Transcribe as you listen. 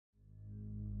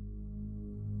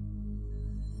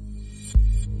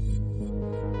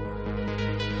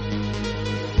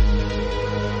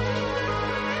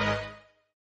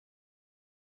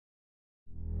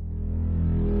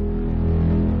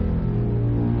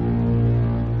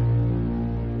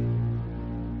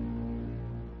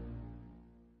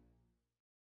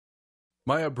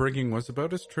My upbringing was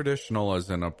about as traditional as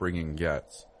an upbringing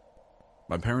gets.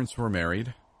 My parents were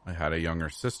married. I had a younger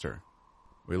sister.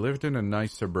 We lived in a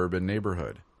nice suburban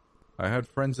neighborhood. I had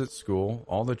friends at school,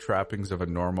 all the trappings of a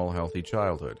normal, healthy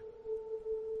childhood.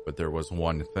 But there was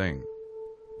one thing.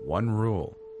 One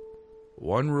rule.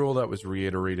 One rule that was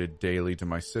reiterated daily to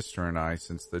my sister and I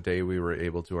since the day we were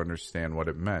able to understand what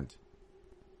it meant.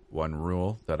 One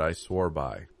rule that I swore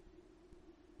by.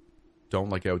 Don't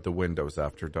look out the windows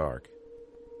after dark.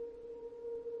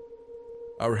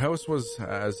 Our house was,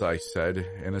 as I said,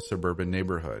 in a suburban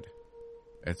neighborhood.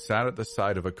 It sat at the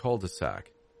side of a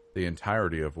cul-de-sac, the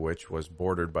entirety of which was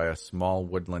bordered by a small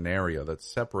woodland area that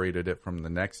separated it from the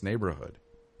next neighborhood.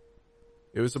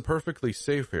 It was a perfectly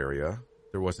safe area.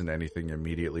 There wasn't anything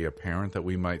immediately apparent that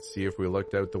we might see if we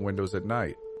looked out the windows at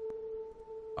night.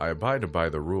 I abided by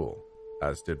the rule,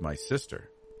 as did my sister.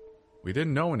 We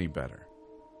didn't know any better.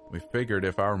 We figured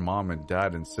if our mom and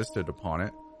dad insisted upon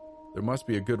it, there must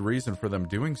be a good reason for them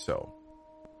doing so.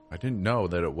 I didn't know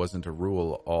that it wasn't a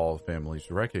rule all families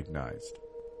recognized.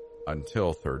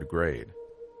 Until 3rd grade.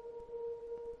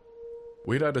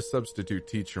 We'd had a substitute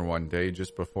teacher one day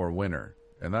just before winter,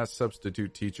 and that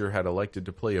substitute teacher had elected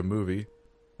to play a movie,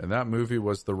 and that movie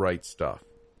was The Right Stuff.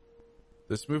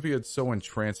 This movie had so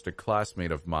entranced a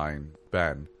classmate of mine,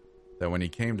 Ben, that when he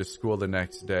came to school the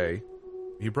next day,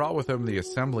 he brought with him the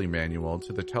assembly manual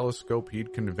to the telescope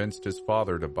he'd convinced his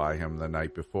father to buy him the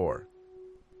night before.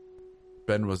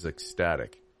 Ben was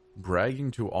ecstatic, bragging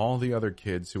to all the other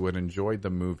kids who had enjoyed the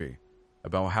movie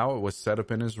about how it was set up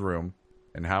in his room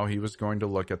and how he was going to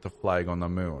look at the flag on the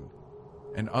moon,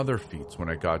 and other feats when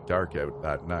it got dark out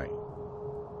that night.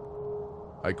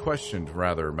 I questioned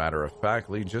rather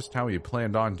matter-of-factly just how he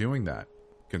planned on doing that,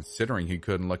 considering he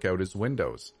couldn't look out his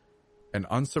windows. And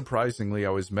unsurprisingly, I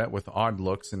was met with odd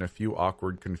looks and a few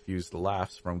awkward, confused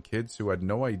laughs from kids who had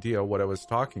no idea what I was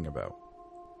talking about.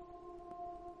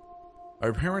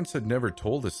 Our parents had never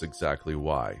told us exactly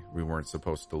why we weren't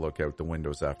supposed to look out the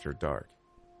windows after dark.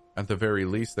 At the very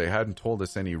least, they hadn't told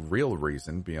us any real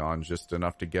reason beyond just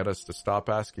enough to get us to stop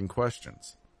asking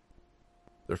questions.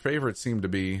 Their favorite seemed to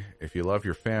be, if you love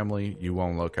your family, you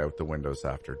won't look out the windows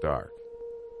after dark.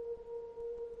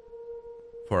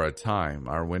 For a time,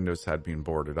 our windows had been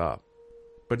boarded up,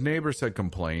 but neighbors had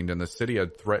complained and the city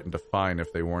had threatened to fine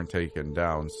if they weren't taken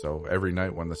down, so every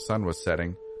night when the sun was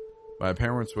setting, my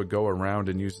parents would go around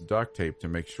and use duct tape to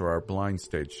make sure our blinds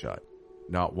stayed shut,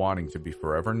 not wanting to be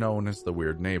forever known as the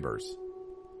weird neighbors.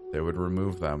 They would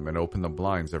remove them and open the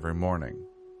blinds every morning.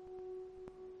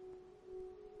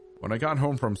 When I got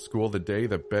home from school the day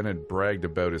that Ben had bragged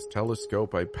about his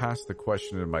telescope, I passed the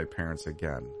question to my parents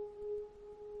again.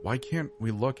 Why can't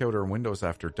we look out our windows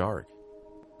after dark?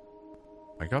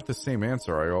 I got the same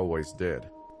answer I always did,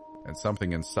 and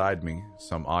something inside me,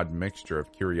 some odd mixture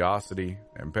of curiosity,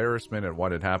 embarrassment at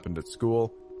what had happened at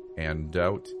school, and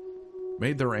doubt,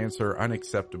 made their answer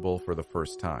unacceptable for the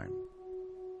first time.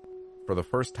 For the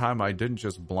first time, I didn't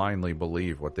just blindly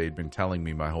believe what they'd been telling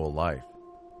me my whole life.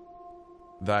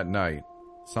 That night,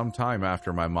 sometime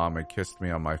after my mom had kissed me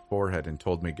on my forehead and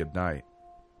told me goodnight,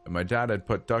 and my dad had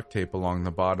put duct tape along the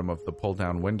bottom of the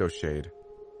pull-down window shade,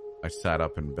 I sat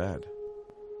up in bed.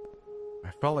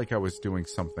 I felt like I was doing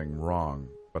something wrong,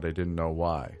 but I didn't know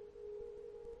why.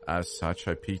 As such,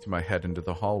 I peeked my head into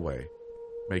the hallway,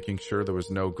 making sure there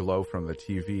was no glow from the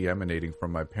TV emanating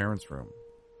from my parents' room.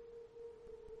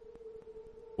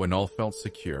 When all felt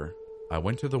secure, I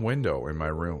went to the window in my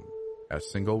room, a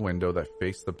single window that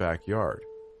faced the backyard.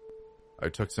 I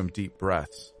took some deep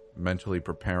breaths, mentally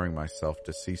preparing myself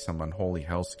to see some unholy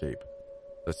hellscape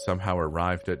that somehow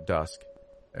arrived at dusk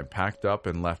and packed up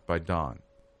and left by dawn.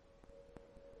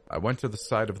 I went to the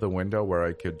side of the window where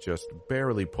I could just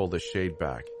barely pull the shade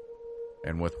back,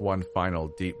 and with one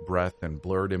final deep breath and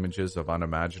blurred images of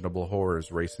unimaginable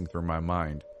horrors racing through my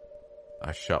mind,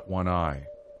 I shut one eye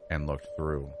and looked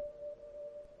through.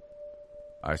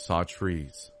 I saw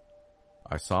trees.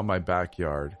 I saw my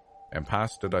backyard, and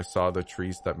past it I saw the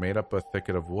trees that made up a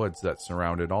thicket of woods that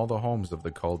surrounded all the homes of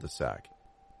the cul-de-sac.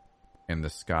 In the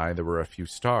sky there were a few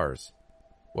stars,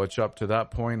 which up to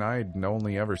that point I'd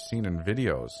only ever seen in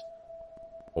videos.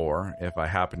 Or, if I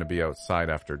happened to be outside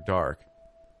after dark,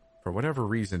 for whatever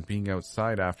reason being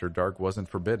outside after dark wasn't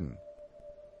forbidden.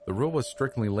 The rule was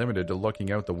strictly limited to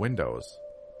looking out the windows,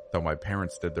 though my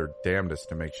parents did their damnedest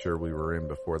to make sure we were in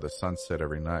before the sun set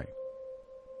every night.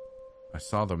 I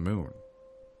saw the moon.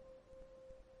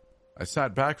 I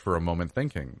sat back for a moment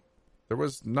thinking. There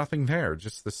was nothing there,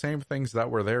 just the same things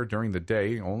that were there during the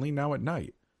day, only now at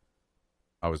night.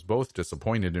 I was both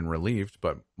disappointed and relieved,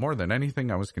 but more than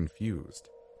anything I was confused.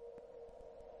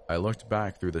 I looked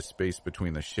back through the space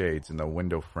between the shades and the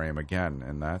window frame again,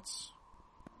 and that's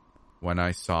when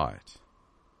I saw it.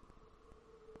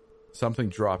 Something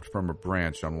dropped from a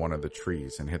branch on one of the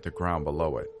trees and hit the ground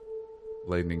below it,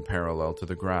 landing parallel to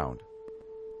the ground.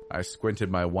 I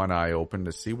squinted my one eye open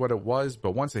to see what it was,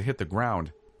 but once it hit the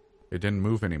ground, it didn't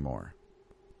move anymore.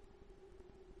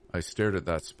 I stared at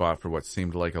that spot for what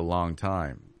seemed like a long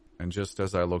time, and just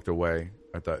as I looked away,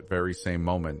 at that very same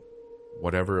moment,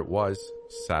 whatever it was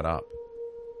sat up.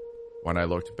 When I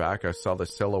looked back, I saw the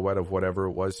silhouette of whatever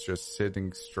it was just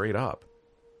sitting straight up.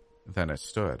 Then it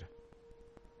stood.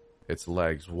 Its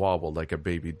legs wobbled like a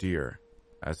baby deer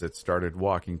as it started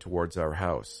walking towards our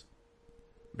house.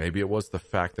 Maybe it was the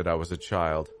fact that I was a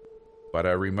child, but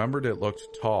I remembered it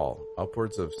looked tall,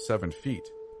 upwards of 7 feet.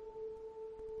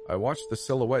 I watched the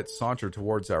silhouette saunter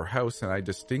towards our house, and I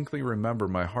distinctly remember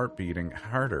my heart beating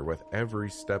harder with every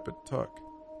step it took.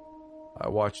 I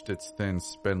watched its thin,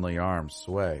 spindly arms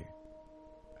sway,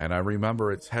 and I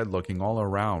remember its head looking all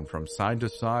around from side to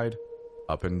side,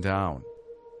 up and down,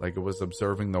 like it was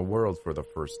observing the world for the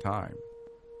first time.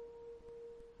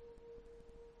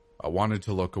 I wanted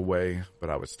to look away, but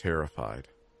I was terrified.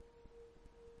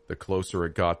 The closer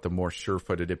it got, the more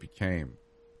sure-footed it became.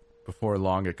 Before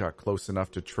long, it got close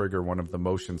enough to trigger one of the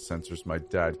motion sensors my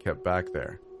dad kept back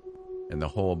there, and the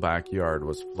whole backyard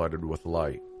was flooded with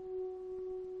light.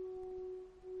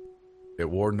 It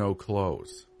wore no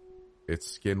clothes. Its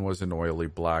skin was an oily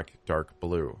black, dark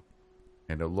blue,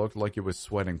 and it looked like it was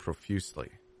sweating profusely.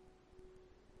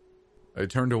 I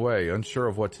turned away, unsure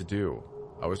of what to do.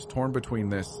 I was torn between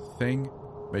this thing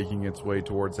making its way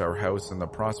towards our house and the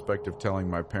prospect of telling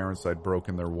my parents I'd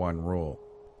broken their one rule.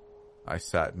 I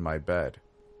sat in my bed,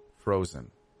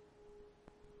 frozen.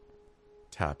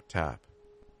 Tap, tap.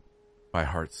 My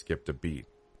heart skipped a beat.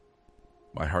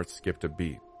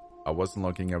 I wasn't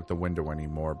looking out the window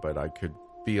anymore, but I could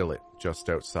feel it just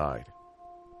outside.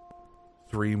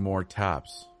 3 more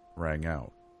taps rang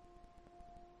out.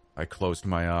 I closed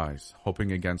my eyes,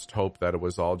 hoping against hope that it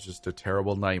was all just a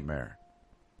terrible nightmare.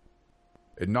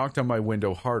 It knocked on my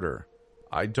window harder.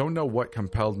 I don't know what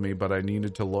compelled me, but I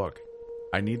needed to look.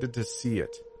 I needed to see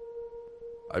it.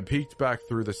 I peeked back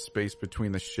through the space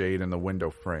between the shade and the window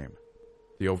frame.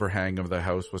 The overhang of the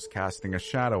house was casting a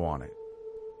shadow on it,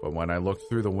 but when I looked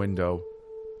through the window,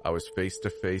 I was face to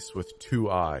face with 2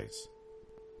 eyes.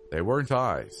 They weren't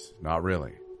eyes, not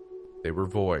really. They were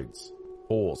voids,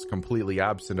 holes completely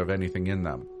absent of anything in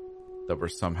them, that were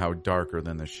somehow darker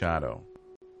than the shadow.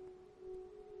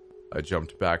 I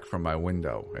jumped back from my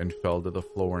window and fell to the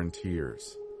floor in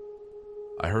tears.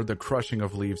 I heard the crushing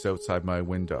of leaves outside my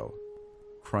window,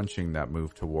 crunching that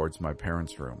moved towards my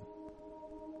parents' room.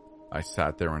 I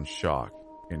sat there in shock,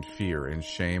 in fear, in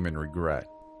shame, and regret,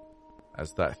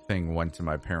 as that thing went to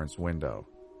my parents' window.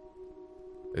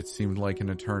 It seemed like an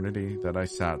eternity that I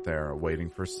sat there waiting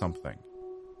for something,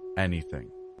 anything,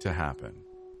 to happen.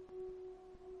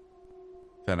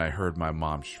 Then I heard my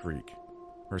mom shriek.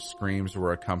 Her screams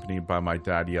were accompanied by my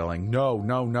dad yelling, "No,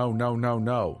 no, no, no, no,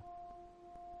 no."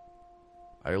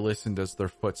 I listened as their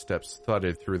footsteps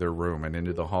thudded through their room and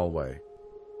into the hallway.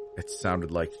 It sounded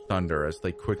like thunder as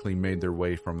they quickly made their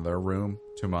way from their room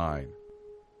to mine.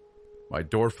 My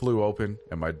door flew open,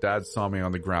 and my dad saw me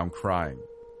on the ground crying.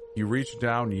 He reached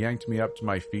down, yanked me up to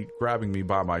my feet, grabbing me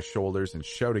by my shoulders and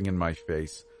shouting in my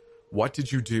face, "What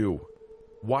did you do?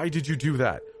 Why did you do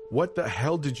that? What the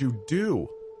hell did you do?"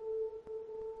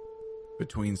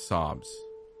 Between sobs,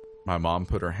 my mom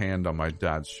put her hand on my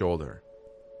dad's shoulder.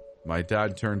 My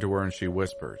dad turned to her and she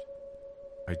whispered,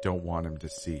 "I don't want him to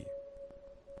see."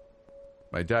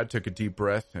 My dad took a deep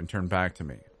breath and turned back to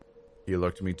me. He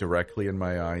looked me directly in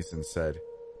my eyes and said,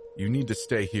 "You need to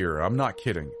stay here. I'm not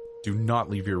kidding. Do not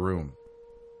leave your room."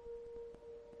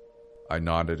 I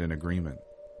nodded in agreement.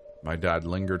 My dad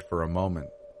lingered for a moment,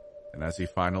 and as he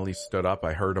finally stood up,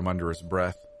 I heard him under his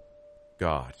breath,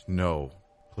 "God, no,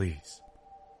 please."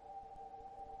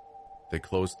 They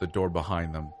closed the door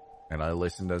behind them, and I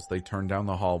listened as they turned down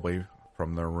the hallway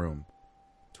from their room,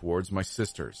 towards my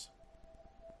sister's.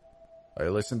 I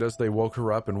listened as they woke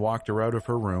her up and walked her out of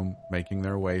her room, making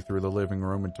their way through the living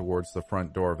room and towards the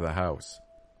front door of the house.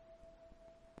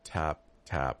 Tap,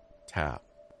 tap, tap.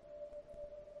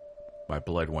 My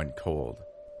blood went cold,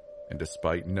 and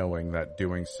despite knowing that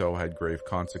doing so had grave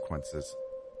consequences,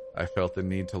 I felt the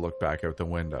need to look back out the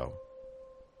window.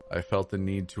 I felt the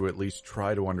need to at least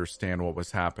try to understand what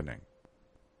was happening.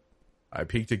 I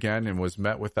peeked again and was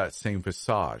met with that same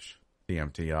visage, the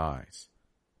empty eyes.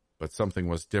 But something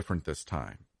was different this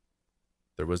time.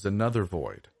 There was another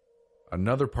void,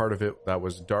 another part of it that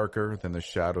was darker than the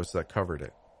shadows that covered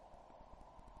it.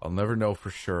 I'll never know for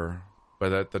sure,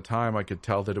 but at the time I could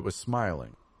tell that it was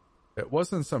smiling. It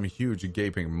wasn't some huge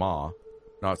gaping maw,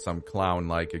 not some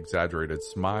clown-like exaggerated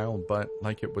smile, but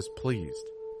like it was pleased.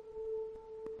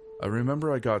 I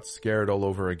remember I got scared all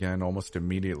over again almost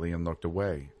immediately and looked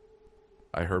away.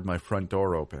 I heard my front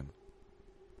door open.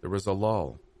 There was a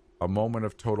lull, a moment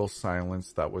of total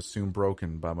silence that was soon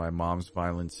broken by my mom's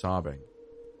violent sobbing.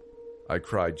 I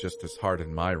cried just as hard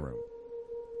in my room.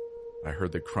 I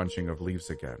heard the crunching of leaves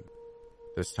again,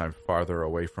 this time farther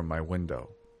away from my window,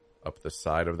 up the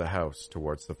side of the house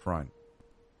towards the front.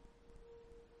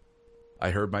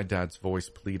 I heard my dad's voice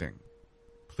pleading,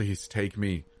 "Please take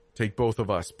me, take both of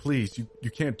us, please,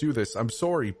 you can't do this, I'm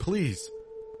sorry, please."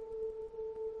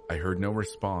 I heard no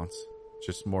response,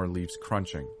 just more leaves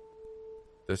crunching,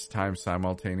 this time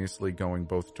simultaneously going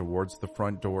both towards the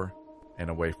front door and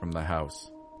away from the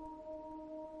house.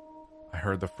 I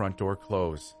heard the front door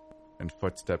close and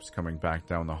footsteps coming back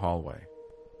down the hallway.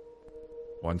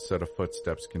 One set of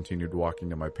footsteps continued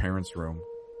walking in my parents' room,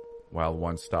 while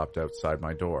one stopped outside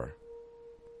my door.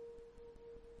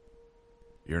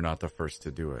 "You're not the first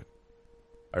to do it,"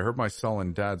 I heard my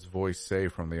sullen dad's voice say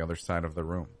from the other side of the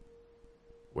room.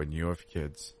 "When you have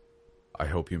kids, I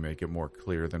hope you make it more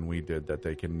clear than we did that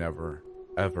they can never,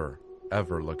 ever,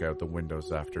 ever look out the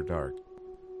windows after dark.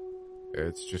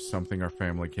 It's just something our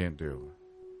family can't do.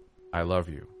 I love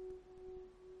you."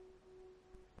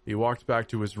 He walked back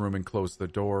to his room and closed the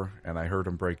door, and I heard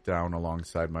him break down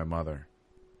alongside my mother.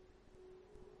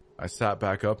 I sat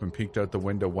back up and peeked out the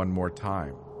window one more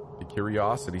time, the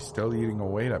curiosity still eating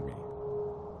away at me,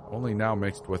 only now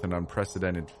mixed with an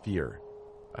unprecedented fear,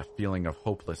 a feeling of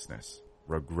hopelessness,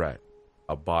 regret,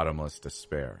 a bottomless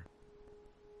despair.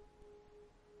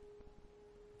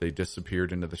 They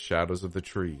disappeared into the shadows of the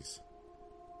trees,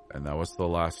 and that was the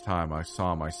last time I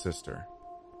saw my sister.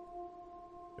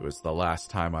 It was the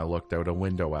last time I looked out a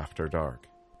window after dark.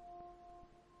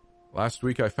 Last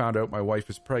week I found out my wife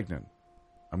is pregnant.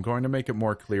 I'm going to make it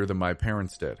more clear than my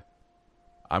parents did.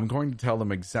 I'm going to tell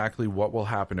them exactly what will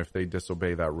happen if they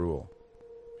disobey that rule,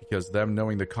 because them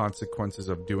knowing the consequences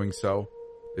of doing so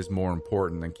is more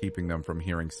important than keeping them from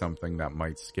hearing something that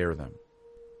might scare them.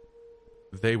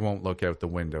 They won't look out the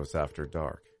windows after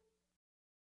dark.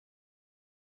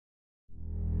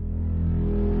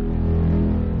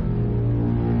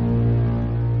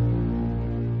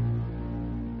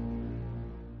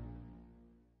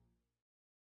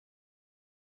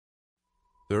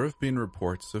 There have been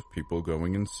reports of people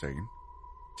going insane,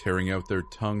 tearing out their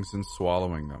tongues and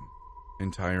swallowing them,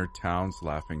 entire towns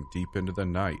laughing deep into the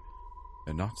night,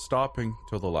 and not stopping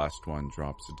till the last one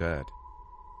drops dead.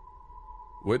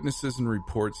 Witnesses and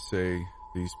reports say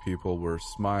these people were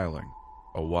smiling,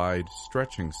 a wide,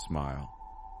 stretching smile.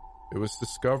 It was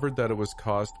discovered that it was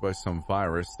caused by some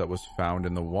virus that was found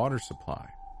in the water supply.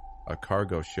 A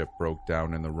cargo ship broke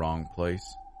down in the wrong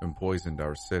place and poisoned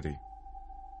our city.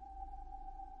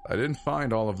 I didn't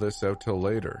find all of this out till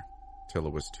later, till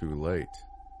it was too late,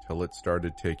 till it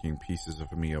started taking pieces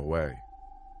of me away.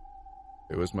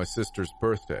 It was my sister's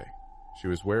birthday. She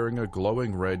was wearing a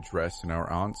glowing red dress and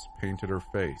our aunts painted her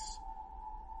face.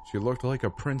 She looked like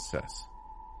a princess.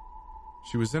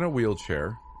 She was in a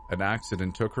wheelchair. An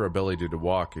accident took her ability to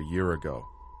walk a year ago.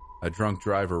 A drunk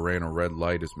driver ran a red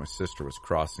light as my sister was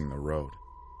crossing the road.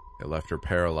 It left her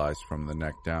paralyzed from the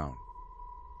neck down.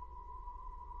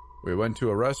 We went to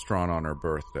a restaurant on her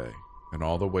birthday, and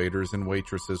all the waiters and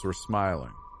waitresses were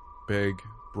smiling. Big,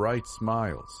 bright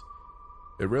smiles.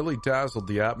 It really dazzled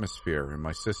the atmosphere, and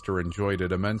my sister enjoyed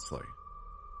it immensely.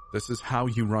 This is how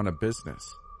you run a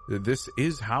business. This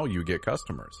is how you get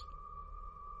customers.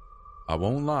 I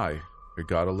won't lie, it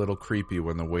got a little creepy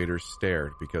when the waiters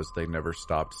stared because they never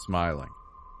stopped smiling.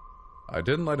 I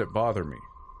didn't let it bother me.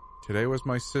 Today was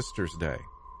my sister's day.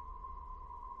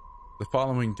 The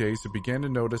following days, I began to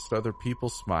notice other people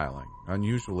smiling,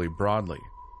 unusually broadly.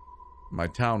 My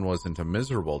town wasn't a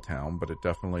miserable town, but it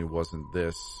definitely wasn't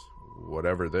this,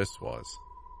 whatever this was.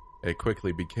 It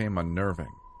quickly became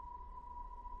unnerving.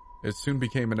 It soon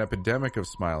became an epidemic of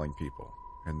smiling people,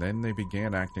 and then they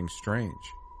began acting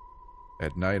strange.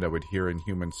 At night, I would hear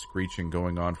inhuman screeching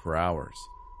going on for hours.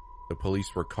 The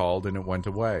police were called and it went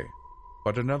away,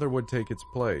 but another would take its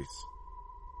place.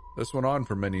 This went on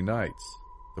for many nights.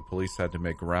 The police had to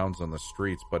make rounds on the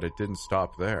streets, but it didn't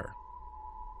stop there.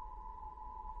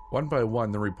 One by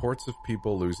one, the reports of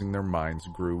people losing their minds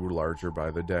grew larger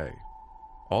by the day,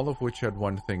 all of which had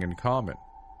one thing in common: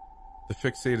 the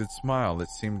fixated smile that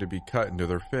seemed to be cut into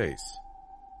their face.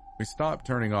 We stopped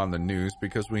turning on the news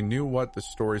because we knew what the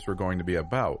stories were going to be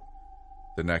about,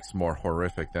 the next more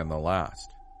horrific than the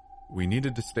last. We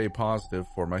needed to stay positive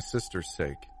for my sister's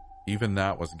sake. Even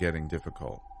that was getting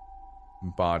difficult.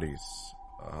 Bodies,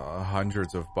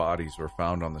 hundreds of bodies were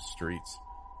found on the streets.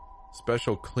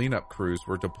 Special cleanup crews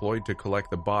were deployed to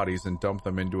collect the bodies and dump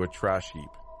them into a trash heap.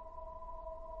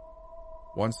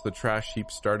 Once the trash heap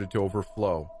started to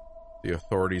overflow, the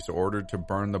authorities ordered to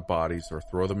burn the bodies or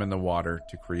throw them in the water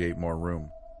to create more room.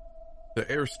 The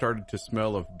air started to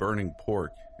smell of burning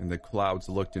pork, and the clouds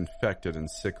looked infected and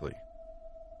sickly.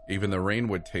 Even the rain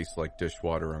would taste like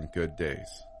dishwater on good days.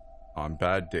 On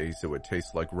bad days, it would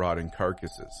taste like rotting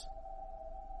carcasses.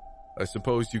 I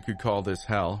suppose you could call this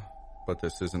hell, but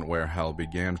this isn't where hell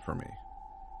began for me.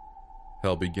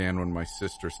 Hell began when my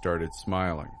sister started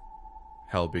smiling.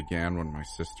 Hell began when my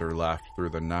sister laughed through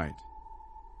the night.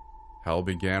 Hell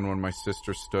began when my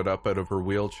sister stood up out of her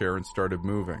wheelchair and started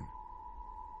moving.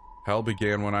 Hell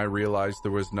began when I realized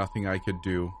there was nothing I could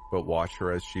do but watch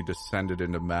her as she descended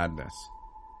into madness.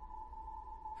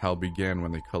 Hell began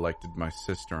when they collected my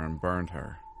sister and burned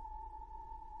her.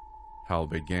 Hell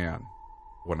began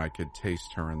when I could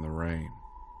taste her in the rain.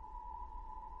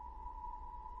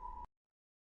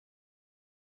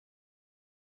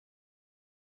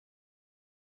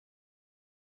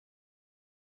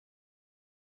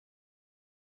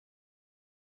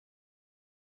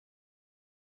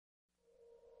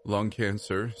 Lung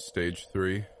cancer, stage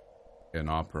 3,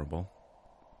 inoperable.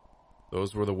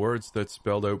 Those were the words that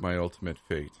spelled out my ultimate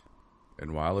fate,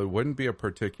 and while it wouldn't be a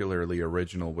particularly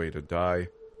original way to die,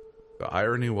 the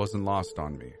irony wasn't lost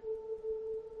on me.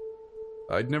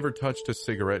 I'd never touched a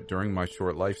cigarette during my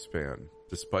short lifespan,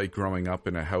 despite growing up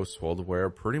in a household where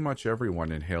pretty much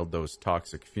everyone inhaled those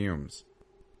toxic fumes,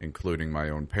 including my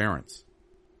own parents.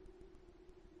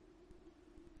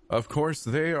 Of course,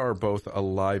 they are both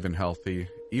alive and healthy.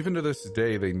 Even to this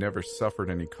day, they never suffered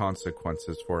any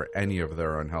consequences for any of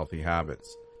their unhealthy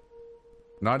habits.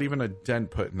 Not even a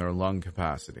dent put in their lung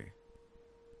capacity.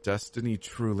 Destiny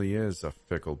truly is a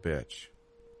fickle bitch.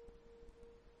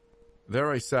 There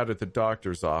I sat at the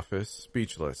doctor's office,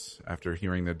 speechless, after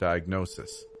hearing the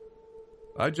diagnosis.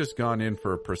 I'd just gone in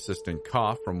for a persistent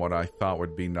cough from what I thought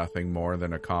would be nothing more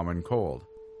than a common cold.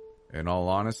 In all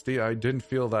honesty, I didn't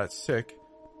feel that sick,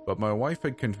 but my wife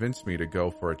had convinced me to go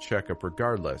for a checkup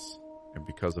regardless, and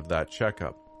because of that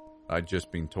checkup, I'd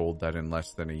just been told that in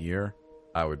less than a year,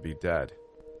 I would be dead.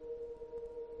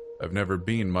 I've never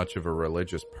been much of a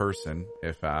religious person.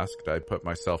 If asked, I'd put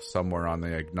myself somewhere on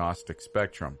the agnostic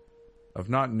spectrum, of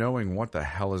not knowing what the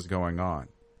hell is going on.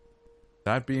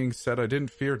 That being said, I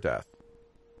didn't fear death.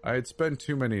 I had spent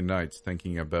too many nights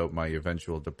thinking about my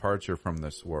eventual departure from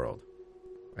this world,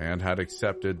 and had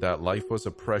accepted that life was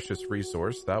a precious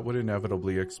resource that would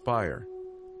inevitably expire.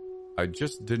 I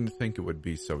just didn't think it would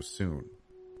be so soon.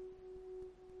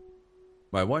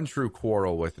 My one true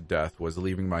quarrel with death was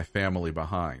leaving my family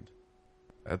behind.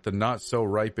 At the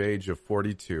not-so-ripe age of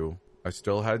 42, I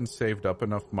still hadn't saved up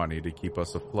enough money to keep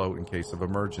us afloat in case of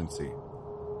emergency.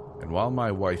 And while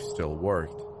my wife still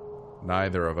worked,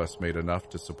 neither of us made enough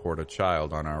to support a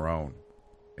child on our own.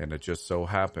 And it just so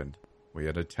happened we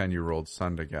had a 10-year-old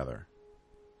son together.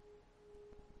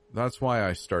 That's why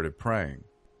I started praying,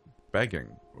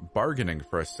 begging, bargaining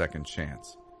for a second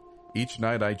chance. Each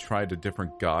night I tried a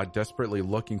different god, desperately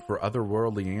looking for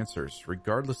otherworldly answers,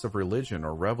 regardless of religion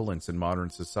or relevance in modern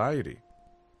society.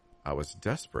 I was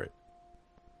desperate.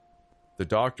 The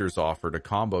doctors offered a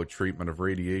combo treatment of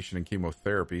radiation and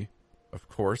chemotherapy. Of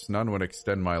course, none would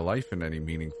extend my life in any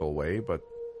meaningful way, but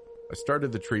I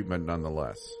started the treatment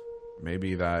nonetheless.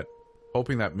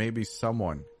 Hoping that maybe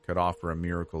someone could offer a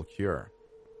miracle cure.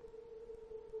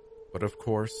 But of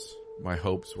course, my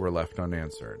hopes were left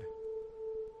unanswered.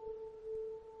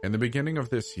 In the beginning of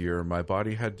this year, my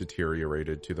body had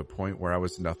deteriorated to the point where I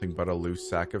was nothing but a loose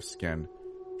sack of skin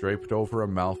draped over a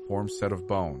malformed set of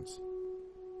bones.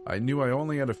 I knew I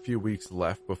only had a few weeks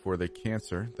left before the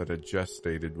cancer that had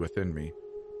gestated within me,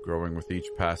 growing with each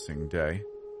passing day,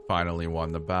 finally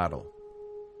won the battle.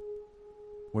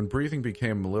 When breathing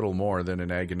became little more than an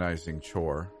agonizing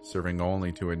chore, serving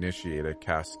only to initiate a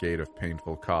cascade of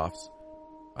painful coughs,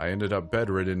 I ended up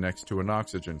bedridden next to an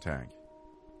oxygen tank.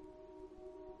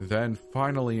 Then,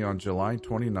 finally on July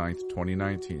 29th,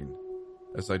 2019,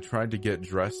 as I tried to get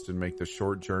dressed and make the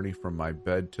short journey from my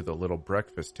bed to the little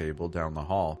breakfast table down the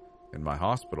hall in my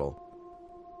hospital,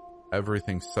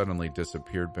 everything suddenly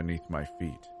disappeared beneath my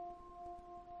feet.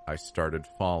 I started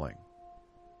falling.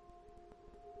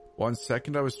 1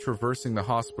 second I was traversing the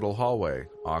hospital hallway,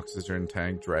 oxygen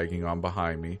tank dragging on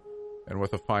behind me, and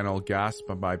with a final gasp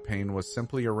my pain was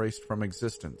simply erased from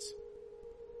existence.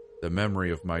 The memory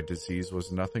of my disease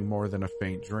was nothing more than a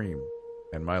faint dream,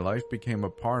 and my life became a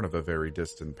part of a very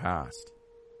distant past.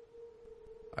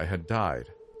 I had died,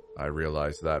 I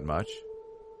realized that much.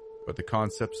 But the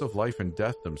concepts of life and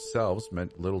death themselves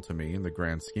meant little to me in the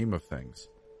grand scheme of things.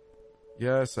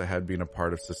 Yes, I had been a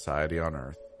part of society on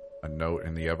Earth, a note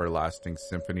in the everlasting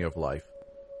symphony of life.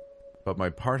 But my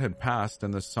part had passed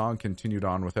and the song continued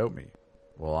on without me,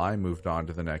 while I moved on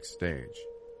to the next stage.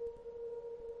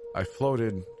 I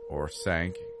floated, or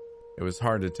sank. It was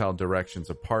hard to tell directions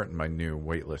apart in my new,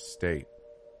 weightless state.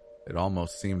 It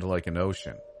almost seemed like an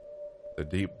ocean. The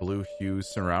deep blue hues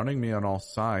surrounding me on all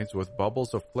sides with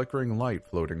bubbles of flickering light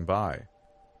floating by,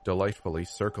 delightfully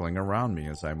circling around me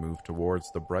as I moved towards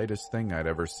the brightest thing I'd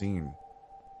ever seen.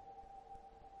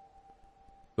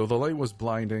 Though the light was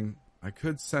blinding, I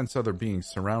could sense other beings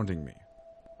surrounding me.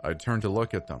 I turned to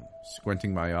look at them,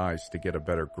 squinting my eyes to get a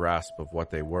better grasp of what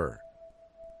they were.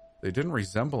 They didn't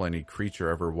resemble any creature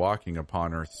ever walking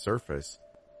upon Earth's surface,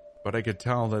 but I could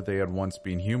tell that they had once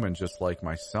been human just like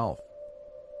myself.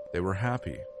 They were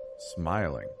happy,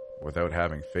 smiling, without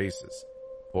having faces,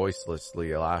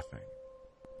 voicelessly laughing.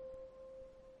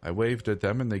 I waved at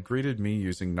them and they greeted me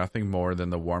using nothing more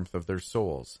than the warmth of their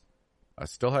souls. I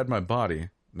still had my body,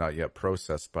 not yet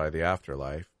processed by the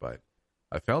afterlife, but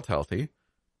I felt healthy,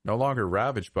 no longer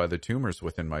ravaged by the tumors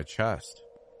within my chest.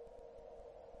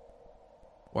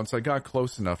 Once I got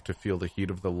close enough to feel the heat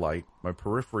of the light, my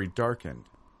periphery darkened,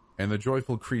 and the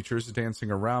joyful creatures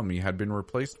dancing around me had been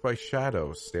replaced by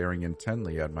shadows staring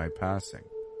intently at my passing.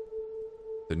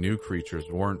 The new creatures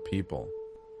weren't people,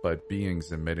 but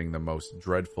beings emitting the most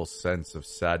dreadful sense of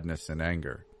sadness and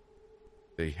anger.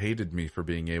 They hated me for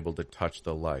being able to touch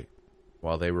the light,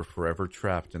 while they were forever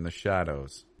trapped in the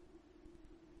shadows.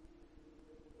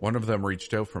 One of them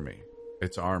reached out for me,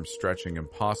 its arms stretching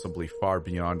impossibly far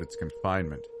beyond its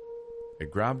confinement. It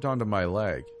grabbed onto my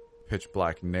leg,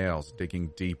 pitch-black nails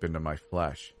digging deep into my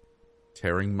flesh,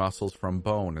 tearing muscles from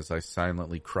bone as I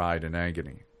silently cried in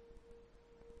agony.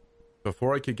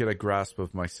 Before I could get a grasp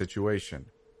of my situation,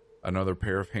 another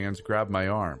pair of hands grabbed my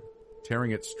arm,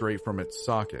 tearing it straight from its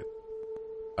socket.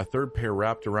 A third pair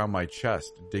wrapped around my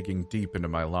chest, digging deep into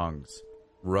my lungs,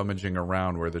 rummaging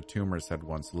around where the tumors had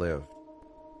once lived.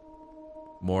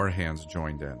 More hands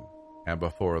joined in, and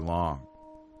before long,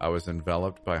 I was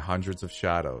enveloped by hundreds of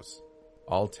shadows,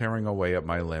 all tearing away at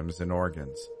my limbs and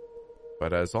organs.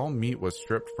 But as all meat was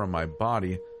stripped from my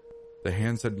body, the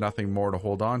hands had nothing more to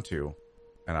hold on to,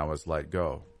 and I was let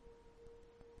go.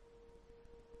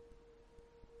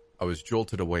 I was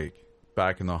jolted awake,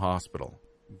 back in the hospital,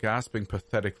 gasping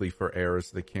pathetically for air as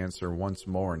the cancer once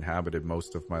more inhabited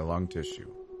most of my lung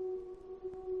tissue.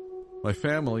 My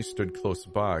family stood close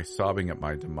by, sobbing at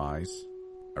my demise.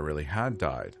 I really had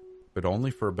died, but only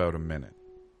for about a minute.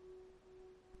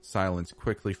 Silence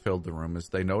quickly filled the room as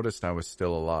they noticed I was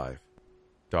still alive.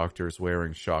 Doctors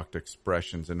wearing shocked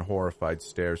expressions and horrified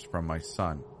stares from my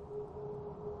son.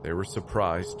 They were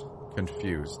surprised,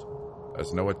 confused,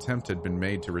 as no attempt had been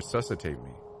made to resuscitate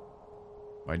me.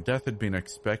 My death had been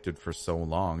expected for so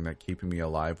long that keeping me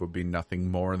alive would be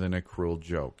nothing more than a cruel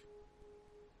joke.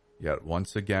 Yet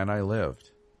once again I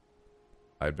lived.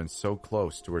 I had been so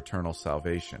close to eternal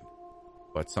salvation,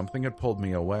 but something had pulled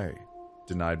me away,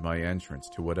 denied my entrance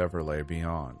to whatever lay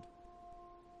beyond.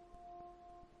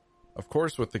 Of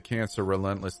course, with the cancer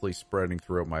relentlessly spreading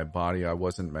throughout my body, I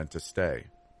wasn't meant to stay.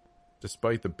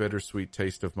 Despite the bittersweet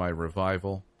taste of my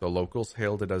revival, the locals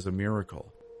hailed it as a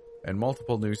miracle, and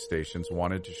multiple news stations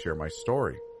wanted to share my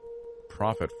story,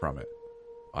 profit from it.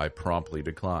 I promptly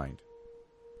declined.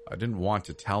 I didn't want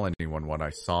to tell anyone what I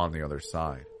saw on the other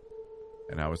side,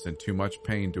 and I was in too much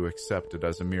pain to accept it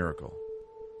as a miracle.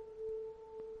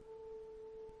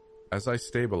 As I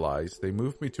stabilized, they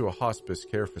moved me to a hospice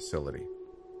care facility.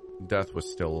 Death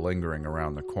was still lingering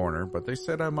around the corner, but they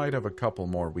said I might have a couple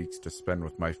more weeks to spend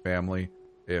with my family,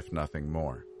 if nothing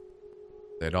more.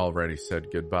 They'd already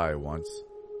said goodbye once,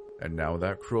 and now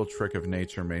that cruel trick of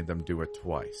nature made them do it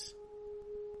twice.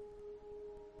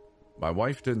 My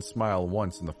wife didn't smile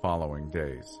once in the following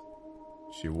days.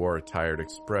 She wore a tired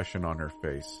expression on her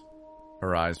face.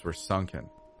 Her eyes were sunken,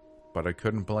 but I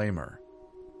couldn't blame her.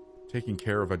 Taking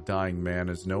care of a dying man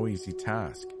is no easy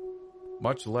task,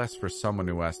 much less for someone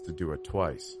who has to do it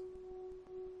twice.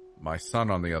 My son,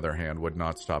 on the other hand, would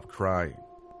not stop crying.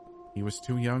 He was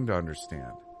too young to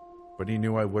understand, but he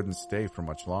knew I wouldn't stay for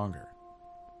much longer.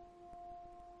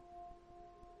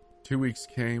 2 weeks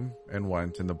came and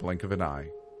went in the blink of an eye,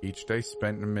 each day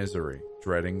spent in misery,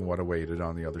 dreading what awaited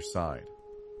on the other side.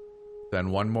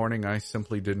 Then one morning I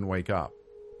simply didn't wake up.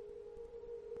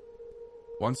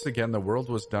 Once again the world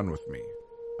was done with me.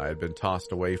 I had been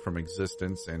tossed away from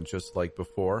existence, and just like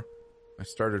before, I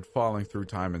started falling through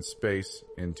time and space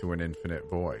into an infinite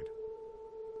void.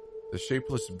 The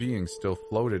shapeless being still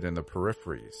floated in the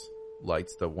peripheries,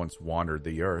 lights that once wandered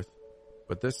the earth,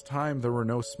 but this time there were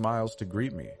no smiles to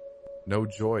greet me, no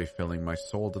joy filling my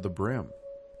soul to the brim.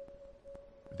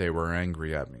 They were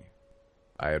angry at me.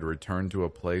 I had returned to a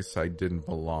place I didn't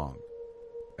belong,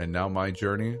 and now my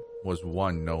journey was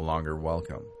one no longer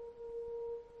welcome.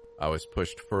 I was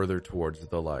pushed further towards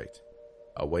the light,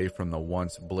 away from the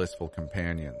once blissful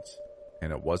companions,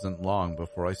 and it wasn't long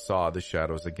before I saw the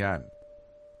shadows again.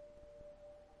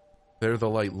 There the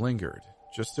light lingered,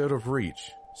 just out of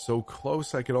reach, so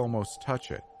close I could almost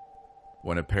touch it,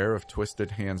 when a pair of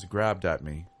twisted hands grabbed at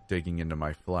me, digging into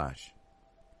my flesh.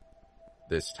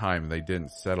 This time they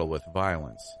didn't settle with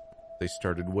violence. They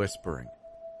started whispering,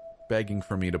 begging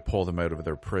for me to pull them out of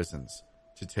their prisons,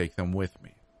 to take them with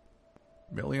me.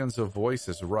 Millions of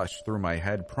voices rushed through my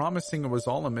head, promising it was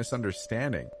all a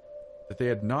misunderstanding, that they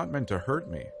had not meant to hurt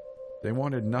me. They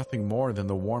wanted nothing more than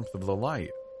the warmth of the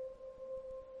light.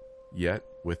 Yet,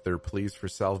 with their pleas for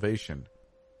salvation,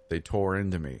 they tore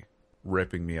into me,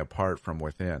 ripping me apart from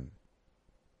within.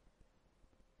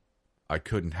 I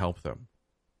couldn't help them.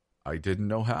 I didn't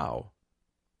know how.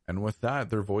 And with that,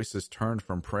 their voices turned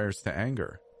from prayers to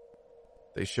anger.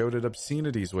 They shouted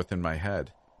obscenities within my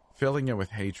head, filling it with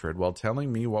hatred while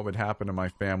telling me what would happen to my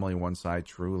family once I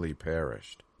truly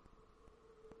perished.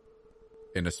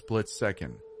 In a split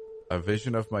second, a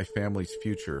vision of my family's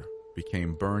future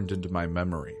became burned into my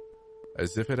memory,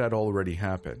 as if it had already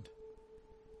happened.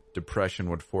 Depression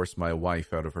would force my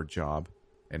wife out of her job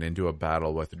and into a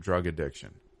battle with drug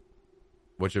addiction,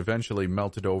 which eventually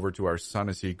melted over to our son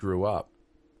as he grew up.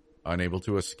 Unable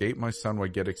to escape, my son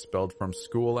would get expelled from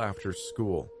school after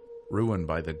school, ruined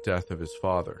by the death of his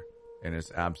father and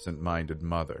his absent-minded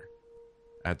mother.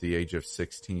 At the age of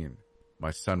 16,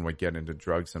 my son would get into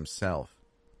drugs himself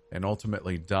and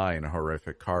ultimately die in a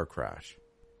horrific car crash.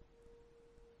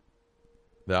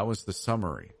 That was the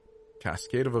summary,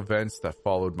 cascade of events that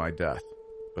followed my death,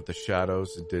 but the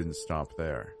shadows didn't stop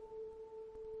there.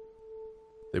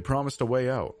 They promised a way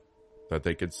out, that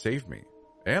they could save me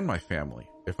and my family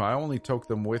if I only took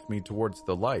them with me towards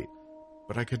the light,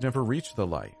 but I could never reach the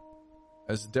light.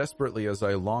 As desperately as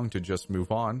I longed to just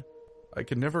move on, I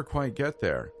could never quite get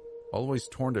there, always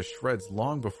torn to shreds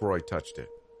long before I touched it.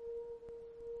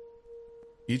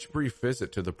 Each brief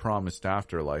visit to the promised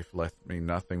afterlife left me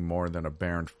nothing more than a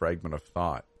barren fragment of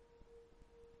thought.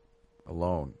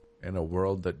 Alone, in a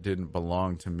world that didn't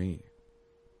belong to me.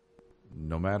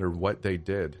 No matter what they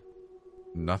did,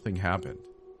 nothing happened.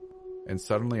 And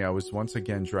suddenly I was once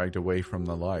again dragged away from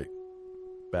the light,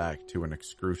 back to an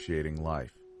excruciating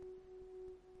life.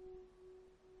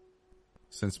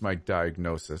 Since my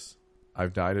diagnosis,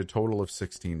 I've died a total of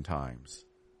 16 times.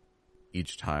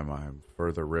 Each time I'm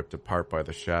further ripped apart by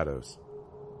the shadows.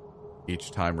 Each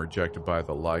time rejected by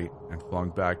the light and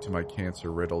flung back to my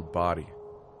cancer-riddled body.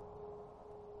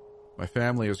 My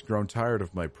family has grown tired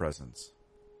of my presence.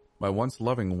 My once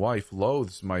loving wife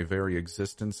loathes my very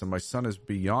existence, and my son is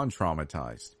beyond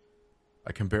traumatized.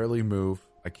 I can barely move,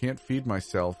 I can't feed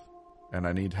myself, and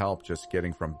I need help just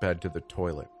getting from bed to the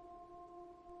toilet.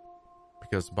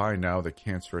 Because by now the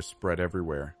cancer has spread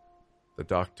everywhere. The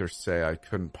doctors say I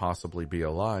couldn't possibly be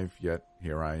alive, yet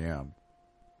here I am.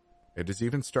 It is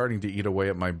even starting to eat away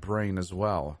at my brain as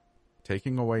well,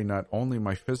 taking away not only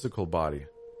my physical body,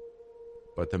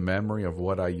 but the memory of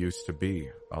what I used to be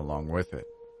along with it.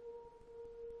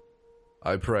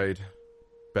 I prayed,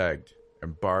 begged,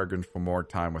 and bargained for more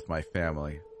time with my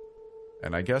family,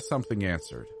 and I guess something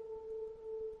answered.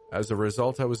 As a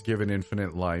result, I was given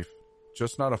infinite life,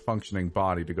 just not a functioning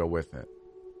body to go with it.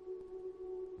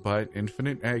 But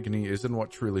infinite agony isn't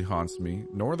what truly haunts me,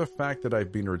 nor the fact that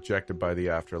I've been rejected by the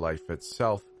afterlife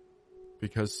itself,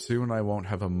 because soon I won't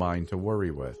have a mind to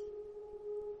worry with.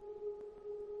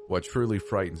 What truly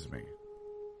frightens me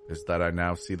is that I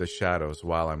now see the shadows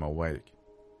while I'm awake.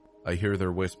 I hear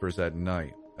their whispers at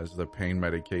night as the pain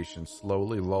medication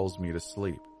slowly lulls me to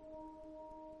sleep.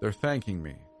 They're thanking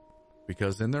me,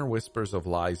 because in their whispers of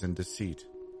lies and deceit,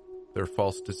 their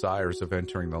false desires of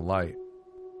entering the light,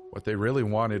 what they really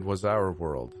wanted was our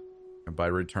world, and by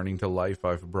returning to life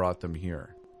I've brought them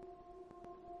here.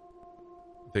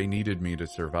 They needed me to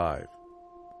survive.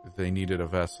 They needed a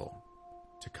vessel,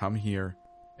 to come here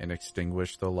and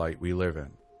extinguish the light we live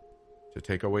in, to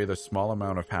take away the small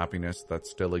amount of happiness that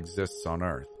still exists on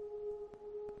Earth.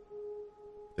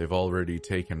 They've already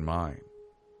taken mine,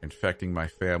 infecting my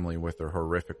family with their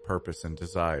horrific purpose and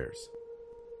desires.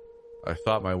 I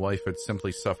thought my wife had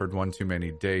simply suffered one too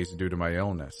many days due to my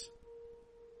illness.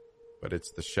 But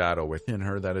it's the shadow within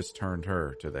her that has turned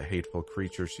her to the hateful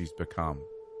creature she's become.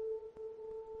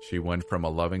 She went from a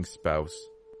loving spouse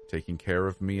taking care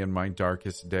of me in my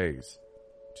darkest days,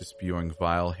 to spewing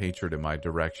vile hatred in my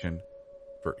direction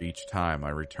for each time I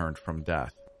returned from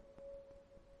death.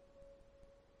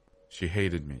 She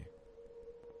hated me,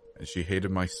 and she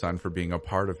hated my son for being a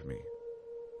part of me.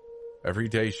 Every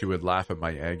day she would laugh at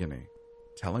my agony,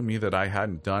 telling me that I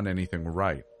hadn't done anything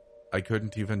right. I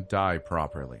couldn't even die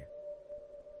properly.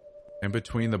 In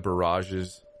between the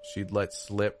barrages, she'd let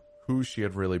slip who she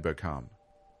had really become.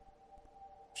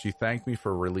 She thanked me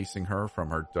for releasing her from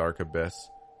her dark abyss,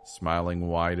 smiling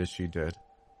wide as she did.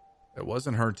 It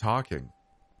wasn't her talking.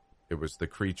 It was the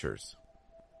creatures.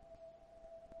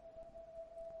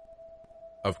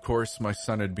 Of course, my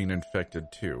son had been infected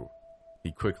too.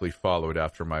 He quickly followed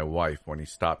after my wife when he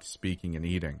stopped speaking and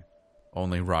eating,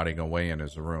 only rotting away in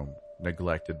his room,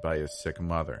 neglected by his sick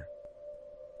mother.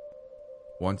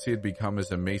 Once he had become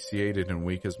as emaciated and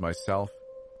weak as myself,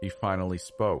 he finally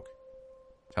spoke,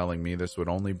 telling me this would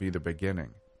only be the beginning.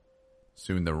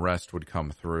 Soon the rest would come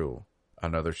through,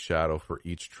 another shadow for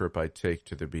each trip I take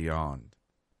to the beyond.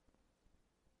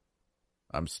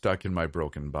 I'm stuck in my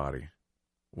broken body,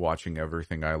 watching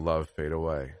everything I love fade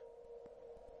away.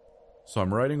 So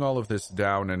I'm writing all of this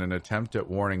down in an attempt at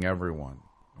warning everyone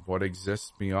of what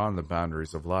exists beyond the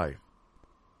boundaries of life.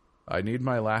 I need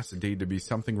my last deed to be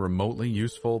something remotely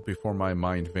useful before my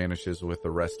mind vanishes with the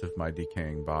rest of my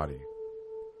decaying body.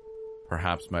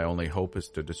 Perhaps my only hope is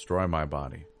to destroy my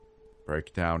body,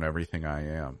 break down everything I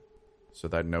am, so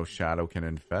that no shadow can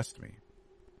infest me.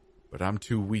 But I'm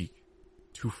too weak,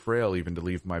 too frail even to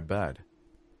leave my bed.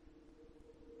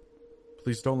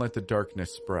 Please don't let the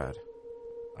darkness spread.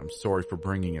 I'm sorry for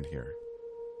bringing it here.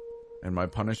 And my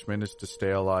punishment is to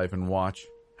stay alive and watch,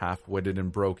 half-witted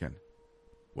and broken,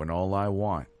 when all I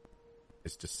want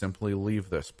is to simply leave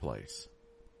this place.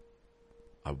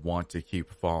 I want to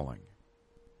keep falling.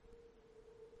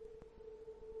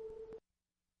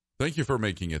 Thank you for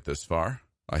making it this far.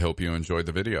 I hope you enjoyed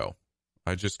the video.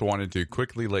 I just wanted to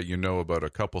quickly let you know about a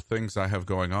couple things I have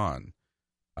going on.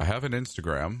 I have an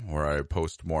Instagram where I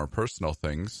post more personal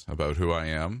things about who I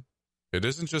am. It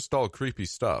isn't just all creepy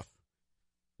stuff.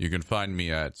 You can find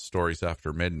me at Stories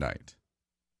After Midnight.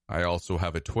 I also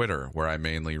have a Twitter where I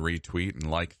mainly retweet and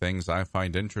like things I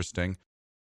find interesting.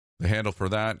 The handle for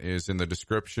that is in the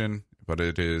description, but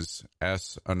it is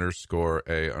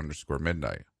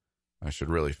S_A_midnight. I should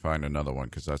really find another one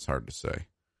because that's hard to say.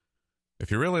 If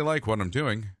you really like what I'm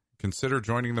doing, consider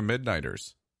joining the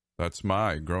Midnighters. That's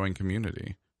my growing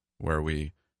community where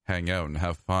we hang out and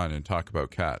have fun and talk about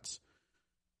cats.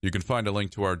 You can find a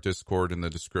link to our Discord in the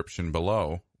description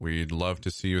below. We'd love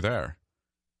to see you there.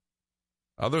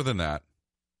 Other than that,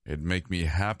 it'd make me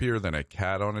happier than a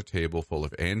cat on a table full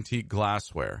of antique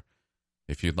glassware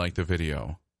if you'd like the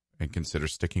video and consider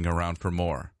sticking around for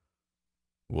more.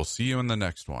 We'll see you in the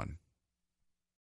next one.